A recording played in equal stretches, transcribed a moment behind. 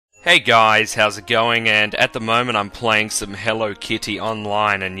Hey guys, how's it going? And at the moment I'm playing some Hello Kittty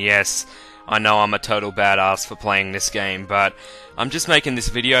Online, and yes, I know I'm a total badass for playing this game, but I'm just making this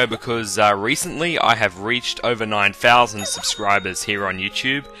video because recently I have reached over 9,000 subscribers here on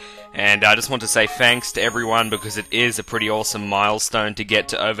YouTube, and I just want to say thanks to everyone because it is a pretty awesome milestone to get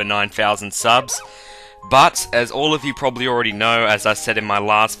to over 9,000 subs. But, as all of you probably already know, as I said in my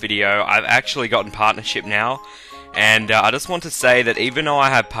last video, I've actually gotten partnership now. And I just want to say that even though I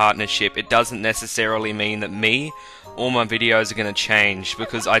have partnership, it doesn't necessarily mean that me or my videos are going to change,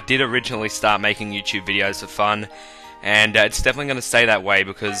 because I did originally start making YouTube videos for fun, and it's definitely going to stay that way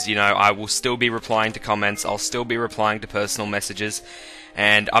because, you know, I will still be replying to comments, I'll still be replying to personal messages,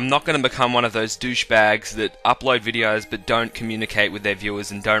 and I'm not going to become one of those douchebags that upload videos but don't communicate with their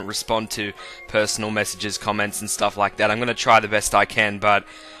viewers and don't respond to personal messages, comments and stuff like that. I'm going to try the best I can, but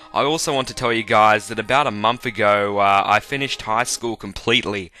I also want to tell you guys that about a month ago, I finished high school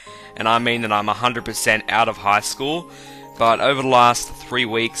completely, and I mean that I'm 100% out of high school, but over the last 3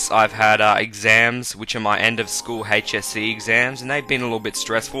 weeks I've had exams, which are my end of school HSC exams, and they've been a little bit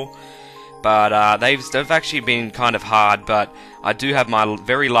stressful, but they've actually been kind of hard. But I do have my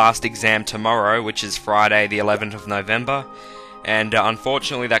very last exam tomorrow, which is Friday the 11th of November, and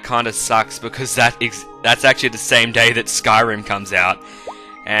unfortunately that kind of sucks because that's actually the same day that Skyrim comes out.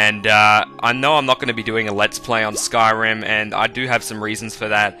 And I know I'm not going to be doing a Let's Play on Skyrim, and I do have some reasons for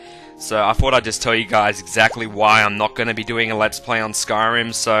that. So I thought I'd just tell you guys exactly why I'm not going to be doing a Let's Play on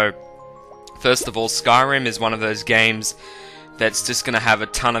Skyrim. So, first of all, Skyrim is one of those games that's just going to have a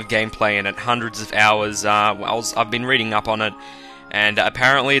ton of gameplay in it, hundreds of hours. I've been reading up on it, and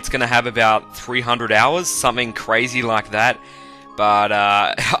apparently it's going to have about 300 hours, something crazy like that. But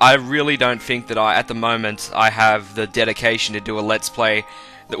I really don't think that at the moment, I have the dedication to do a Let's Play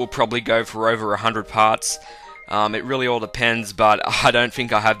that will probably go for over 100 parts. It really all depends, but I don't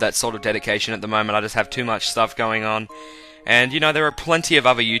think I have that sort of dedication at the moment. I just have too much stuff going on. And, you know, there are plenty of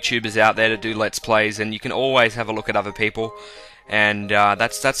other YouTubers out there to do Let's Plays, and you can always have a look at other people. And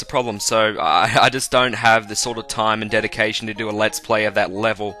that's the problem. So I just don't have the sort of time and dedication to do a Let's Play of that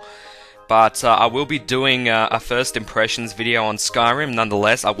level. But I will be doing a first impressions video on Skyrim.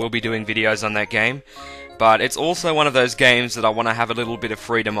 Nonetheless, I will be doing videos on that game. But it's also one of those games that I want to have a little bit of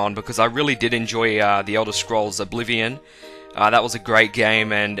freedom on, because I really did enjoy The Elder Scrolls Oblivion. That was a great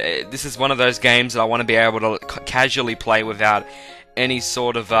game, and this is one of those games that I want to be able to casually play without any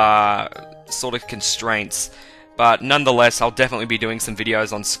sort of constraints. But nonetheless, I'll definitely be doing some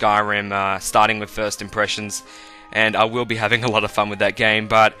videos on Skyrim, starting with first impressions, and I will be having a lot of fun with that game.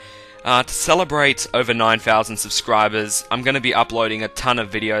 But to celebrate over 9,000 subscribers, I'm going to be uploading a ton of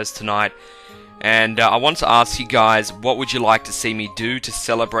videos tonight. And I want to ask you guys, what would you like to see me do to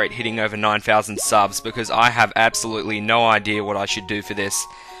celebrate hitting over 9,000 subs? Because I have absolutely no idea what I should do for this.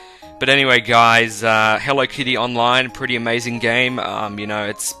 But anyway, guys, Hello Kittty Online, pretty amazing game. You know,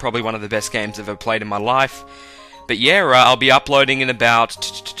 it's probably one of the best games I've ever played in my life. But yeah, I'll be uploading in about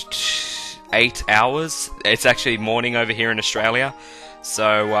 8 hours. It's actually morning over here in Australia.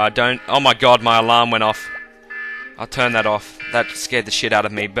 So don't... Oh my god, my alarm went off. I'll turn that off. That scared the shit out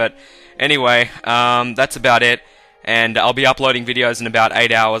of me. But anyway, that's about it. And I'll be uploading videos in about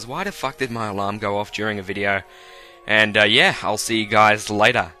 8 hours. Why the fuck did my alarm go off during a video? And yeah, I'll see you guys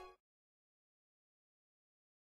later.